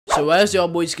So as y'all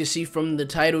boys can see from the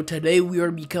title, today we are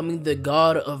becoming the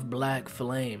god of black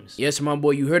flames. Yes, my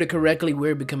boy, you heard it correctly.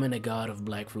 We're becoming a god of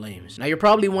black flames. Now you're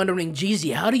probably wondering,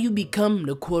 Jeezy, how do you become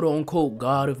the quote-unquote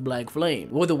god of black flame?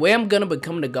 Well, the way I'm gonna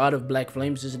become the god of black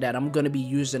flames is that I'm gonna be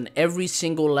using every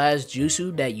single last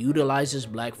jutsu that utilizes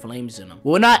black flames in them.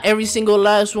 Well, not every single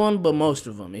last one, but most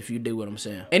of them, if you dig what I'm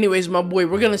saying. Anyways, my boy,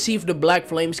 we're gonna see if the black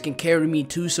flames can carry me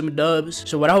to some dubs.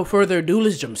 So without further ado,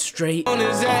 let's jump straight on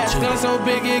his ass. So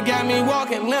big it got me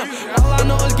walking limp. All I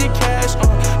know is get cash.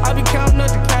 I be counting up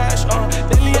the cash.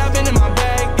 Lately I've been in my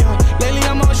bag. Yeah. Lately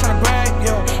I'm always trying to brag.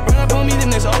 Yeah. Run up on me, then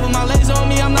it's over. My legs on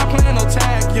me. I'm not playing no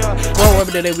tag. Yeah. For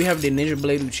weapon today, we have the Ninja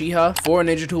Blade Uchiha. For our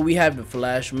ninja tool, we have the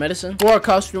Flash Medicine. For our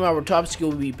costume, our top skill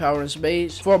will be Power and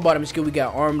Spades. For our bottom skill, we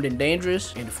got Armed and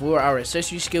Dangerous. And for our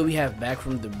accessory skill, we have Back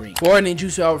from the Brink. For our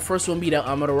ninjutsu, our first one be the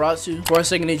Amaterasu. For our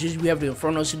second ninjutsu, we have the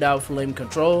Inferno Sudao Flame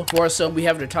Control. For our sub, we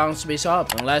have the Talon Space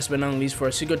Hop. And last but not least, for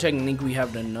our single technique, we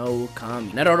have the No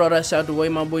Kami. Now that all that's out the way,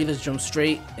 my boy, let's jump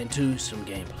straight into some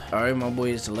gameplay. Alright, my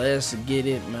boys, let's get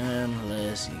it, man.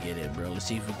 Let's get it, bro. Let's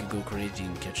see if we can go crazy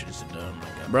and catch this done.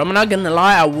 Bro, I'm not gonna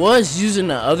lie, I was using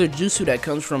the other jutsu that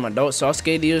comes from Adult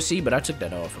Sasuke DLC, but I took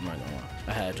that off. I'm not gonna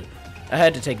lie. I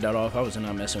had to take that off. I was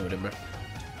not messing with it, bro.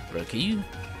 Bro, can you,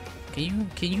 you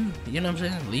know what I'm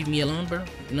saying? Leave me alone, bro.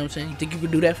 You know what I'm saying? You think you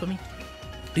can do that for me?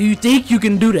 Do you think you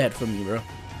can do that for me, bro?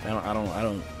 I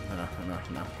don't,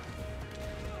 no.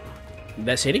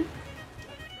 That's hitting?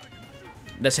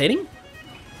 That's hitting?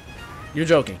 You're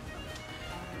joking.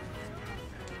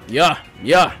 Yeah.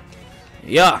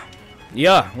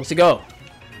 Let's go.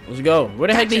 Where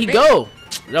the heck did he go?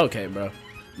 Okay, bro.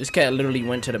 This cat literally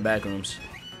went to the back rooms.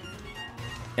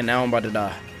 And now I'm about to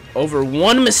die. Over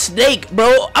one mistake,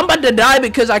 bro. I'm about to die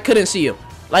because I couldn't see him.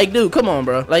 Like, dude, come on,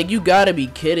 bro. Like, you gotta be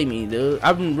kidding me, dude.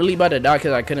 I'm really about to die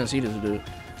because I couldn't see this dude.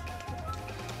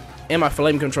 And my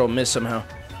flame control missed somehow.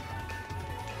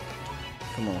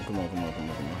 Come on.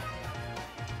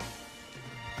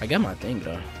 I got my thing,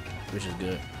 though, which is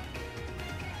good.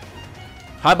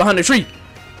 Hide behind the tree.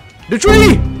 The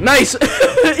tree! Nice!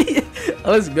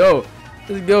 Let's go.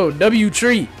 W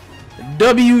tree.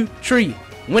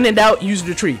 When in doubt, use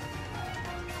the tree.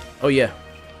 Oh yeah,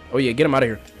 get him out of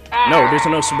here. No, there's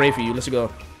no spray for you. Let's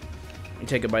go. You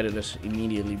take a bite of this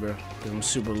immediately, bro, because I'm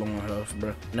super low on health,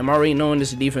 bro. And I'm already knowing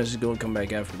this defense is going to come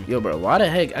back after me. Yo, bro, why the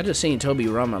heck? I just seen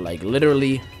Tobirama, like,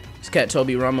 literally, this cat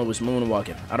Tobirama was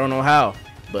moonwalking. I don't know how,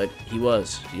 but he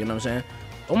was. You know what I'm saying?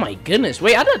 Oh my goodness.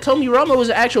 Wait, I thought Tobirama was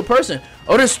an actual person.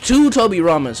 Oh, there's two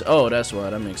Tobiramas. Oh, that's why.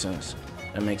 That makes sense.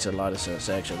 That makes a lot of sense,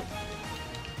 actually.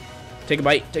 Take a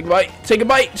bite.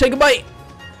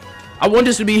 I want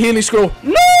this to be a healing scroll.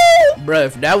 No! Bruh,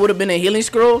 if that would have been a healing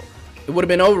scroll, it would have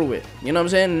been over with. You know what I'm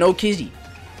saying? No kizzy.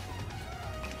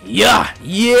 Yeah.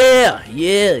 You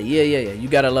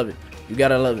gotta love it.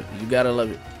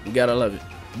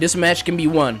 This match can be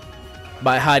won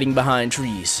by hiding behind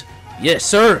trees. Yes,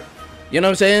 sir. You know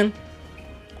what I'm saying?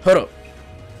 Hold up.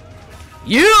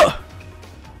 Yeah!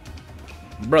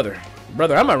 Brother,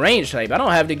 I'm a range type. I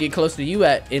don't have to get close to you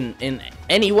in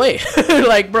any way.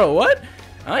 Like, bro, what?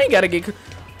 I ain't gotta get...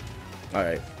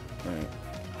 Alright.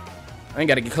 I ain't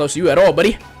gotta get close to you at all,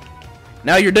 buddy.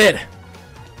 Now you're dead.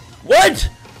 What?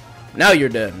 Now you're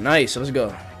dead. Nice. Let's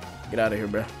go. Get out of here,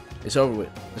 bro. It's over with.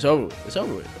 Let's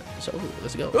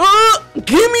go.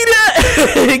 Give me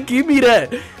that. Give me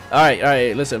that. All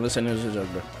right. Listen. It was a joke,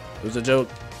 bro. It was a joke.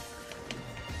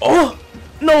 Oh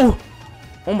no.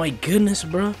 Oh my goodness,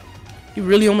 bro. You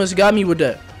really almost got me with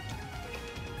that.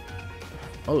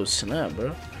 Oh snap,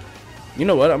 bro. You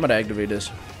know what? I'm gonna activate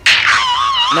this.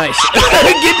 Nice.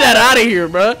 Get that out of here,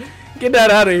 bro. Get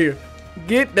that out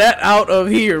of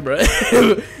here, bro.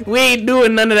 We ain't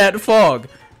doing none of that fog.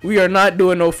 We are not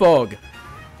doing no fog.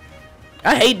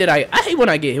 I hate when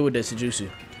I get hit with this jutsu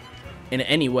in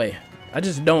any way. I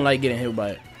just don't like getting hit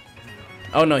by it.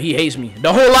 Oh no, he hates me.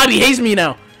 The whole lobby hates me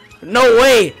now. No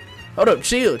way. Hold up,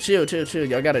 chill.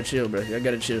 Y'all gotta chill, bro. Y'all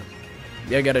gotta chill,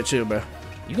 bro.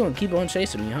 You gonna keep on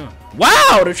chasing me, huh?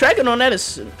 Wow, the tracking on that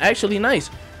is actually nice.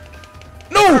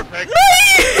 No!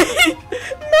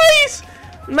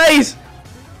 Nice!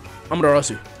 I'm gonna rush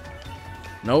you.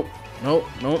 Nope.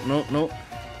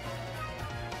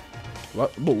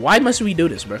 What? But why must we do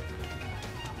this, bro?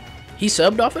 He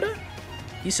subbed off of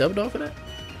that?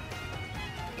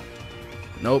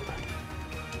 Nope.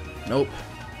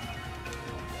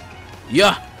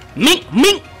 Yeah. Mink.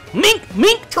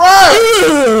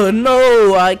 Try.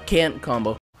 No, I can't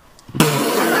combo.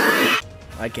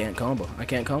 I can't combo.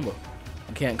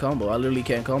 I literally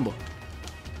can't combo.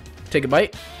 Take a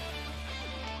bite.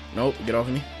 Nope. Get off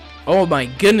of me. Oh my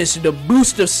goodness, the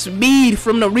boost of speed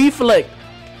from the reflect.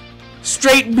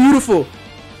 Straight beautiful.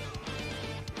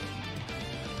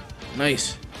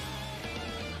 Nice.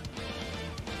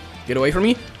 Get away from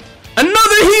me.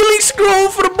 Another healing scroll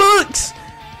for the books.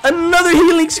 Another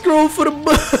healing scroll for the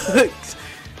books.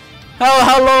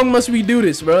 How long must we do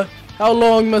this, bro? How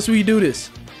long must we do this?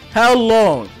 How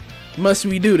long must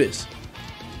we do this?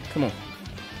 Come on.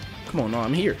 Come on, no,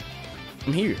 I'm here.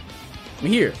 I'm here. I'm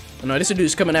here. Oh, no, this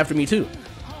dude's coming after me too.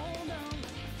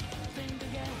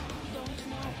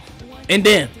 And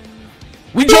then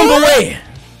we jump away.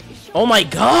 Oh my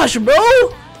gosh, bro.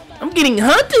 I'm getting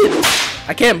hunted.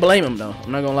 I can't blame him though.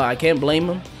 I'm not gonna lie, I can't blame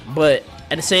him. But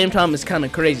at the same time, it's kind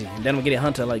of crazy. And then I'm getting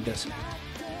hunted like this.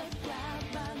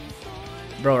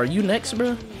 Bro, are you next,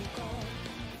 bro?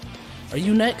 Are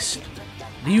you next?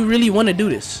 Do you really want to do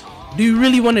this? Do you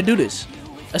really want to do this?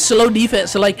 A slow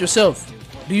defense like yourself.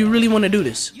 Do you really want to do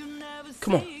this?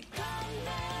 Come on.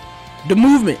 The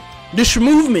movement. The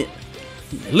movement.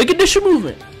 Look at the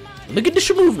movement. Look at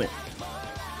the movement.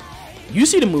 You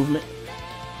see the movement.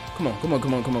 Come on, come on,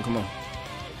 come on, come on, come on.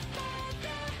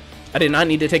 I did not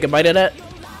need to take a bite of that.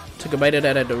 Took a bite of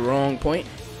that at the wrong point.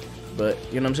 But,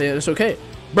 you know what I'm saying? It's okay.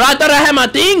 Bro, I thought I had my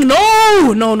thing.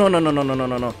 No! No, no, no, no, no, no, no,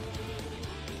 no, no.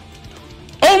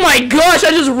 Oh my gosh,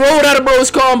 I just rolled out of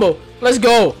bro's combo. Let's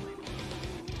go.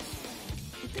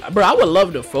 Bro, I would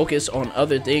love to focus on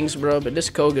other things, bro, but this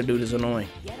Koga dude is annoying.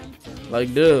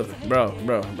 Like, dude, bro.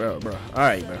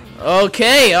 Alright, bro.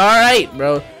 Okay, alright,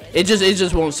 bro. It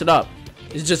just won't stop.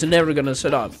 It's just never gonna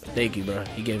stop. Thank you, bro.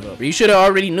 He gave up. You should have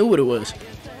already knew what it was.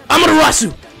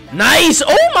 Amaterasu! Nice!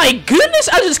 Oh my goodness!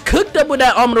 I just cooked up with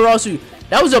that Amaterasu.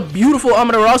 That was a beautiful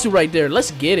Amaterasu right there.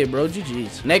 Let's get it, bro.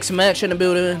 GG's. Next match in the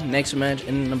building. Next match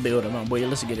in the building, my boy.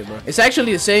 Let's get it, bro. It's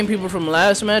actually the same people from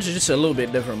last match. It's just a little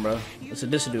bit different, bro. Let's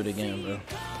do it again, bro.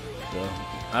 So,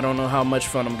 I don't know how much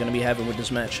fun I'm gonna be having with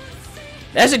this match.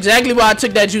 That's exactly why I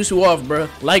took that Jutsu off, bro.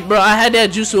 Like, bro, I had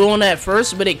that Jutsu on at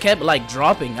first, but it kept, like,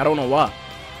 dropping. I don't know why.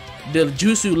 The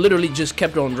Jutsu literally just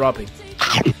kept on dropping.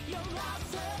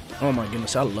 Oh, my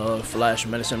goodness. I love Flash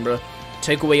Medicine, bro.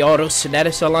 Take away all those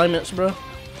status alignments, bro.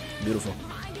 Beautiful.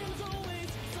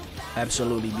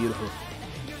 Absolutely beautiful.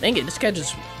 Dang it, this guy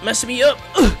just messed me up.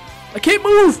 Ugh, I can't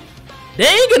move.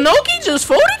 Dang, Inoki just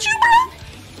folded you, bro.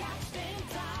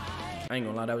 I ain't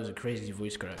gonna lie, that was a crazy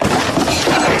voice crack.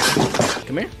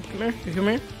 Come here, come here, come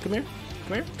here, come here,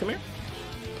 come here, come here.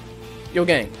 Yo,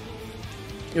 gang.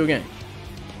 Yo, gang.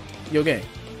 Yo, gang.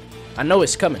 I know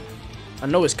it's coming. I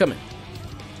know it's coming.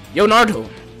 Yo, Naruto.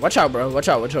 Watch out, bro. Watch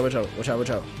out, watch out, watch out, watch out, watch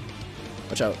out.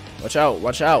 Watch out, watch out,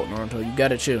 watch out, Naruto. You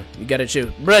gotta chill. You gotta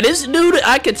chill. Bro, this dude,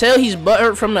 I could tell he's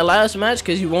butthurt from the last match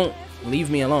because he won't leave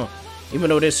me alone. Even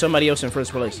though there's somebody else in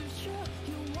first place.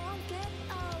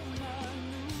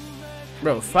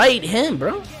 Bro, fight him,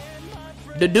 bro.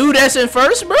 The dude that's in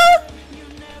first, bro?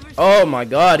 Oh my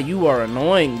god, you are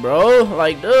annoying, bro.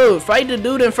 Like, dude, fight the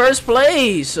dude in first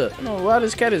place. I don't know why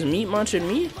this cat is meat munching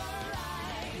me.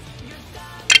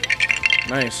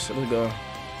 Nice, let's go.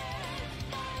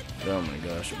 Oh my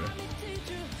gosh, bro.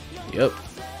 Yep.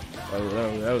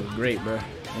 That was great, bro. You know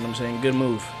what I'm saying? Good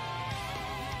move.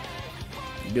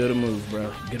 Good move,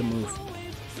 bro. Good move.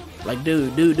 Like,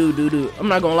 dude. I'm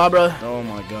not gonna lie, bro. Oh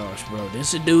my gosh, bro.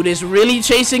 This dude is really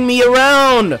chasing me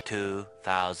around.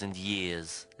 2,000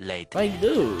 years later. Like,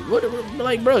 dude, what?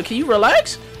 Like, bro, can you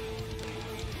relax?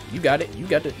 You got it. You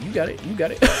got it. You got it. You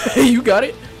got it. You got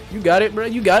it. You got it, bro.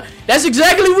 You got it. That's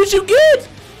exactly what you get.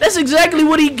 That's exactly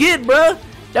what he get, bro.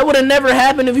 That would have never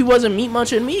happened if he wasn't meat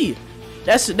munching me.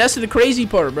 That's the crazy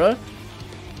part, bro.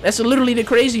 That's literally the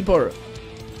crazy part.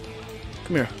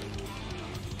 Come here.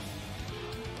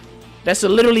 That's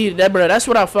literally that, bro. That's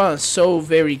what I found so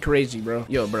very crazy, bro.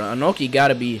 Yo, bro, Inoki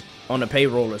gotta be on the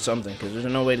payroll or something, because there's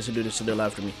no way this dude is still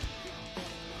after me.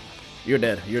 You're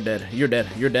dead. You're dead. You're dead.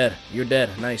 You're dead. You're dead.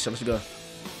 Nice. Let's go.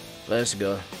 Let's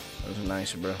go. That was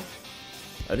nice, bro.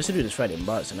 Oh, this dude is fighting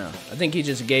bots now. I think he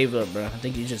just gave up, bro. I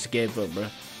think he just gave up, bro.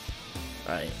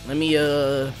 Alright, let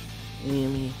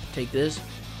me take this.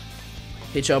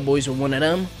 Hit y'all boys with one of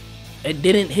them. It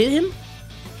didn't hit him?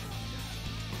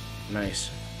 Nice.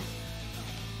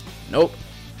 Nope.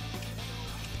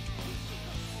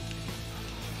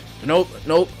 Nope,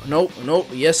 nope, nope, nope.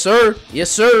 Yes, sir.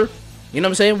 Yes, sir. You know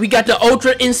what I'm saying? We got the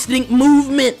Ultra Instinct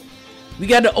movement. We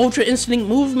got the Ultra Instinct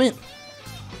movement.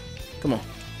 Come on.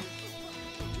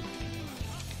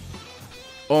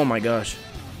 Oh my gosh.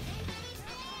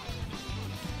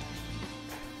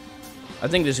 I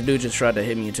think this dude just tried to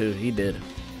hit me too. He did.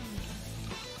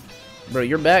 Bro,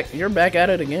 you're back at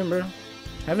it again, bro.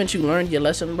 Haven't you learned your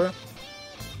lesson, bro?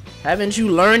 Haven't you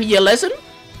learned your lesson?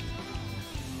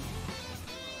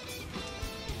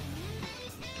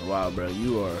 Wow, bro,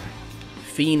 you are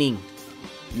fiending.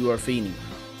 You are fiending.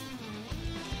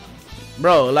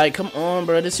 Bro, like, come on,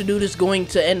 bro. This dude is going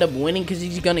to end up winning because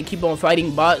he's going to keep on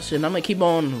fighting bots. And I'm going to keep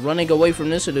on running away from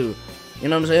this dude. You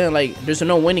know what I'm saying? Like, there's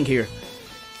no winning here.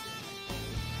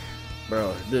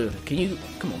 Bro, dude, can you...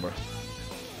 Come on, bro.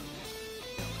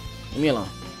 Leave me alone.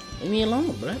 Leave me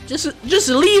alone, bro. Just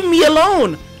leave me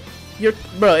alone.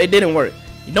 Bro, it didn't work.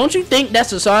 Don't you think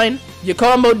that's a sign? Your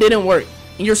combo didn't work.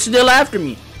 And you're still after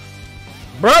me.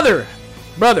 Brother.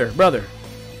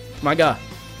 My God.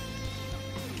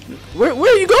 Where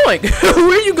are you going?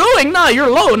 Where are you going? Nah, you're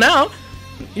low now.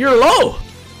 You're low.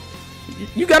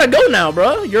 You gotta go now,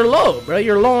 bro. You're low, bro.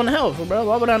 You're low on health, bro.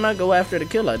 Why would I not go after the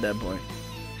kill at that point?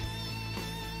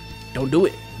 Don't do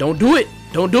it. Don't do it.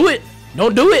 Don't do it.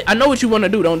 Don't do it. I know what you want to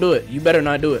do. Don't do it. You better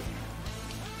not do it.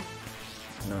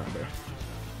 Nah, bro.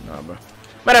 Nah, bro.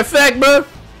 Matter of fact, bro.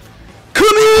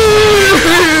 Come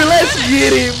here. Let's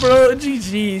get it, bro.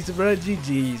 GG's, bro.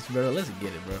 GG's, bro. Let's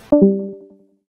get it, bro.